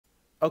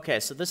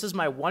Okay, so this is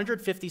my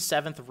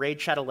 157th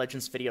Raid Shadow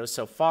Legends video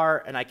so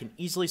far, and I can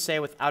easily say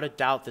without a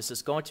doubt this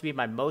is going to be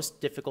my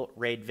most difficult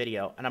raid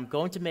video, and I'm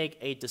going to make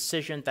a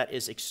decision that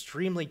is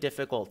extremely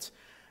difficult.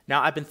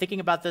 Now, I've been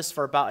thinking about this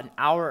for about an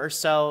hour or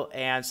so,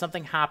 and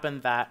something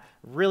happened that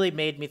really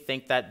made me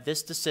think that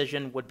this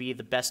decision would be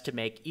the best to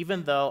make,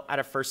 even though at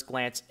a first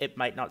glance it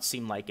might not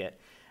seem like it.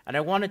 And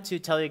I wanted to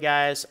tell you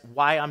guys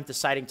why I'm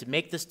deciding to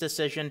make this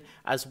decision,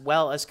 as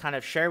well as kind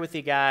of share with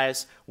you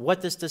guys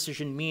what this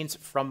decision means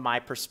from my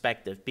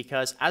perspective.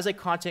 Because as a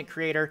content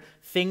creator,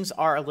 things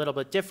are a little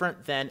bit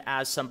different than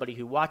as somebody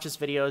who watches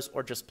videos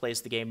or just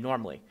plays the game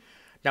normally.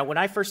 Now, when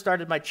I first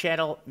started my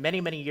channel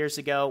many years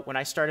ago, when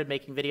I started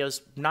making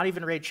videos, not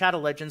even Raid Shadow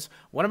Legends,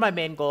 one of my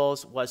main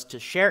goals was to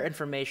share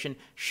information,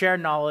 share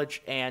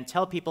knowledge, and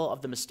tell people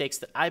of the mistakes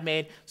that I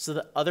made so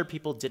that other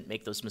people didn't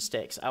make those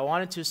mistakes. I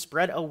wanted to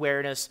spread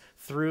awareness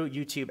through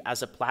YouTube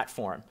as a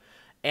platform.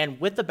 And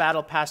with the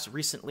Battle Pass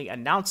recently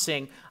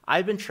announcing,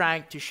 I've been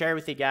trying to share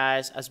with you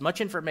guys as much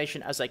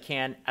information as I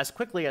can, as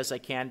quickly as I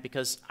can,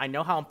 because I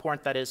know how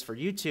important that is for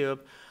YouTube.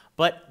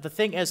 But the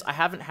thing is, I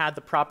haven't had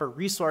the proper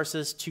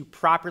resources to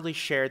properly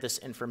share this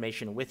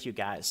information with you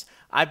guys.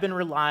 I've been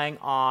relying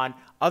on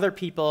other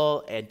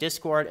people and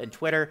Discord and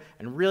Twitter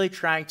and really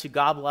trying to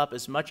gobble up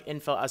as much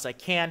info as I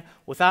can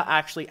without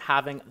actually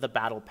having the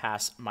Battle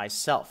Pass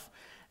myself.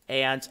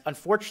 And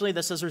unfortunately,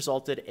 this has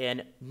resulted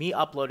in me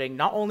uploading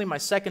not only my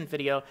second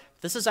video,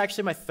 this is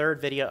actually my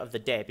third video of the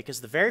day, because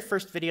the very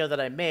first video that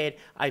I made,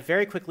 I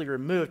very quickly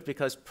removed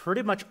because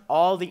pretty much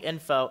all the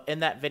info in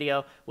that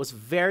video was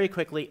very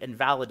quickly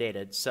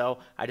invalidated. So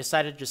I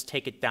decided to just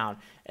take it down.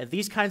 And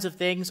these kinds of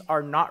things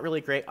are not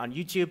really great on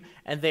YouTube,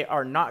 and they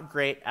are not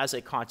great as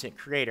a content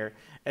creator.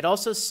 It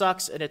also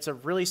sucks, and it's a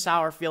really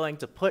sour feeling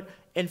to put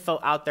info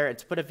out there and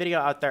to put a video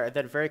out there and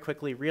then very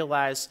quickly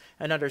realize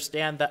and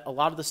understand that a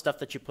lot of the stuff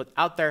that you put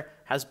out there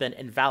has been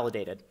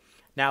invalidated.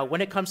 Now,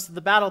 when it comes to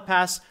the Battle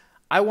Pass,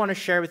 I want to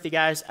share with you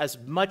guys as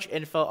much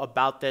info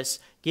about this,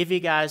 give you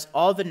guys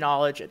all the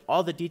knowledge and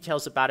all the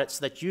details about it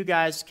so that you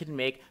guys can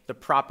make the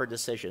proper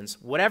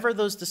decisions. Whatever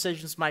those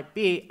decisions might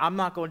be, I'm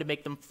not going to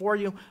make them for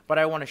you, but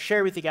I want to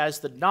share with you guys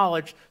the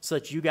knowledge so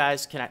that you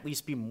guys can at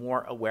least be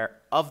more aware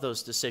of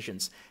those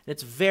decisions. And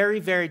it's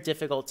very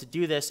difficult to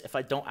do this if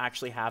I don't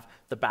actually have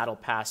the Battle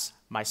Pass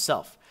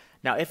myself.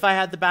 Now, if I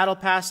had the Battle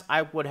Pass,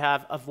 I would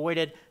have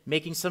avoided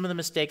making some of the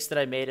mistakes that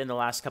I made in the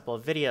last couple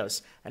of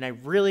videos. And I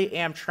really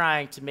am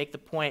trying to make the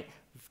point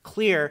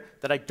clear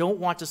that I don't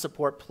want to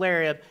support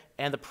Plarium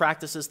and the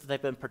practices that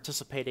they've been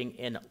participating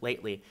in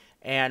lately.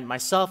 And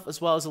myself, as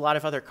well as a lot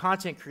of other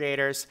content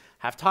creators,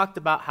 have talked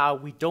about how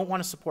we don't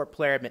want to support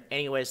Plarium in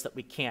any ways that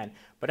we can.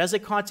 But as a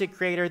content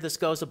creator, this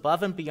goes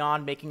above and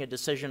beyond making a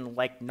decision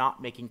like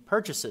not making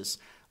purchases.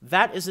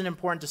 That is an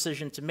important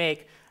decision to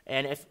make.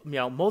 And if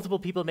multiple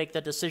people make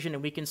that decision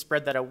and we can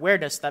spread that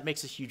awareness, that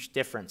makes a huge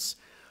difference.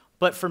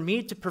 But for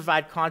me to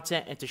provide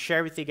content and to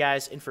share with you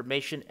guys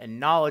information and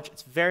knowledge,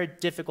 it's very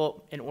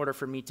difficult in order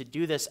for me to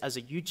do this as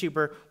a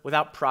YouTuber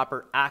without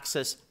proper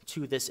access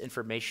to this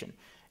information.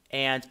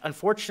 And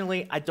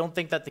unfortunately, I don't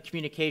think that the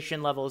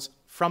communication levels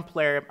from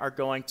Plarium are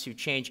going to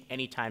change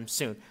anytime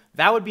soon.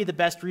 That would be the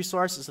best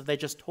resource, is if they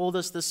just told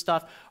us this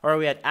stuff or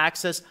we had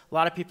access. A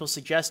lot of people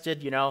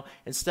suggested,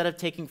 instead of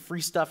taking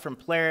free stuff from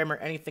Plarium or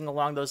anything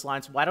along those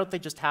lines, why don't they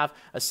just have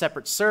a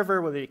separate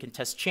server where we can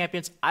test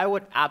champions? I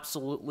would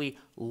absolutely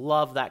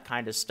love that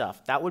kind of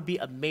stuff. That would be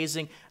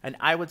amazing, and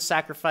I would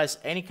sacrifice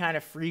any kind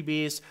of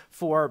freebies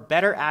for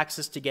better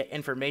access to get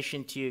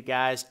information to you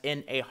guys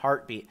in a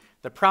heartbeat.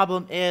 The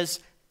problem is,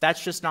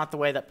 that's just not the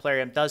way that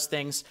Plarium does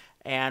things,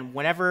 and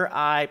whenever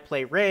I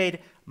play Raid,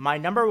 my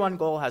 #1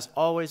 goal has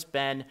always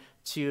been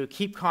to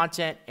keep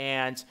content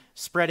and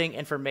spreading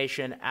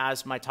information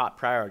as my top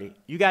priority.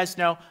 You guys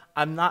know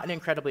I'm not an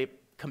incredibly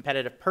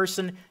competitive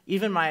person.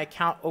 Even my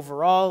account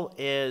overall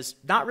is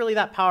not really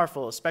that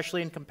powerful,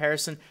 especially in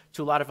comparison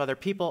to a lot of other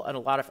people and a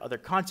lot of other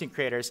content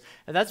creators.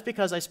 And that's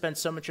because I spend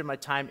so much of my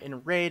time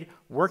in Raid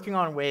working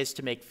on ways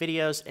to make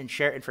videos and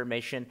share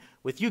information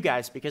with you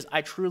guys, because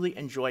I truly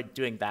enjoy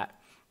doing that.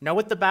 Now,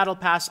 with the Battle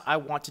Pass, I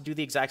want to do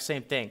the exact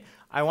same thing.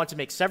 I want to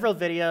make several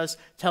videos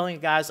telling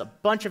you guys a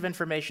bunch of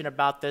information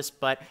about this,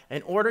 but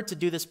in order to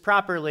do this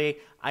properly,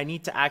 I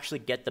need to actually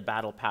get the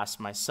Battle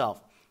Pass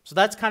myself. So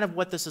that's kind of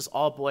what this is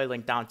all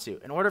boiling down to.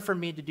 In order for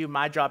me to do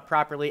my job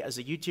properly as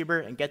a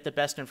YouTuber and get the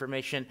best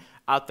information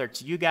out there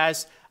to you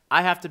guys,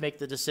 I have to make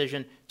the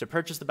decision to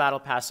purchase the Battle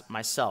Pass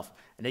myself.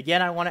 And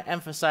again, I want to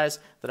emphasize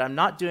that I'm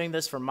not doing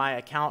this for my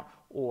account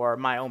or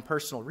my own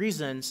personal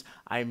reasons.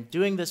 I'm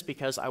doing this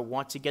because I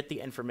want to get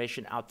the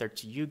information out there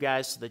to you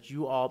guys so that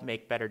you all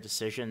make better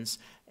decisions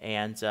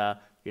and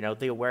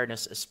the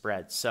awareness is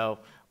spread. So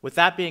with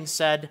that being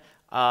said,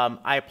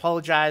 I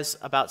apologize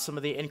about some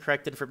of the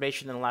incorrect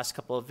information in the last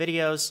couple of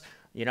videos.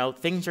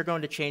 Things are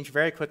going to change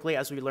very quickly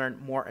as we learn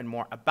more and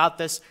more about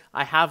this.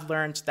 I have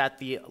learned that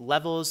the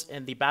levels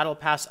in the Battle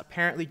Pass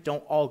apparently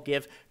don't all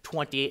give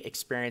 20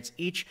 experience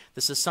each.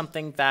 This is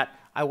something that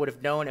I would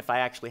have known if I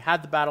actually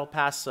had the Battle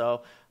Pass,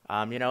 so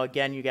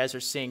Again, you guys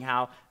are seeing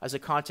how, as a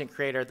content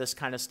creator, this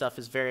kind of stuff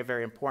is very,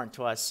 very important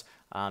to us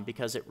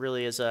because it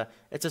really is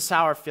it's a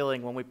sour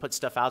feeling when we put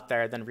stuff out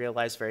there and then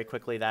realize very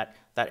quickly that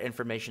that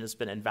information has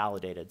been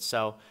invalidated.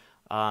 So,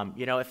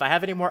 if I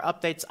have any more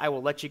updates, I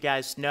will let you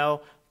guys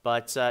know,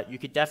 but you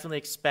could definitely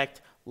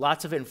expect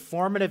lots of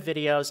informative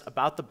videos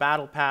about the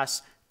Battle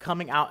Pass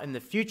coming out in the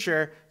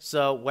future.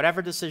 So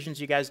whatever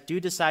decisions you guys do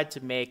decide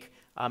to make,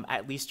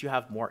 at least you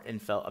have more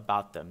info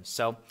about them.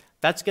 So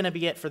that's going to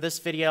be it for this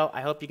video.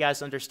 I hope you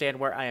guys understand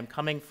where I am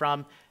coming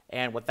from.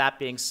 And with that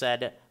being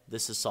said,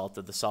 this is Salt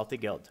of the Salty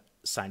Guild,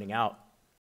 signing out.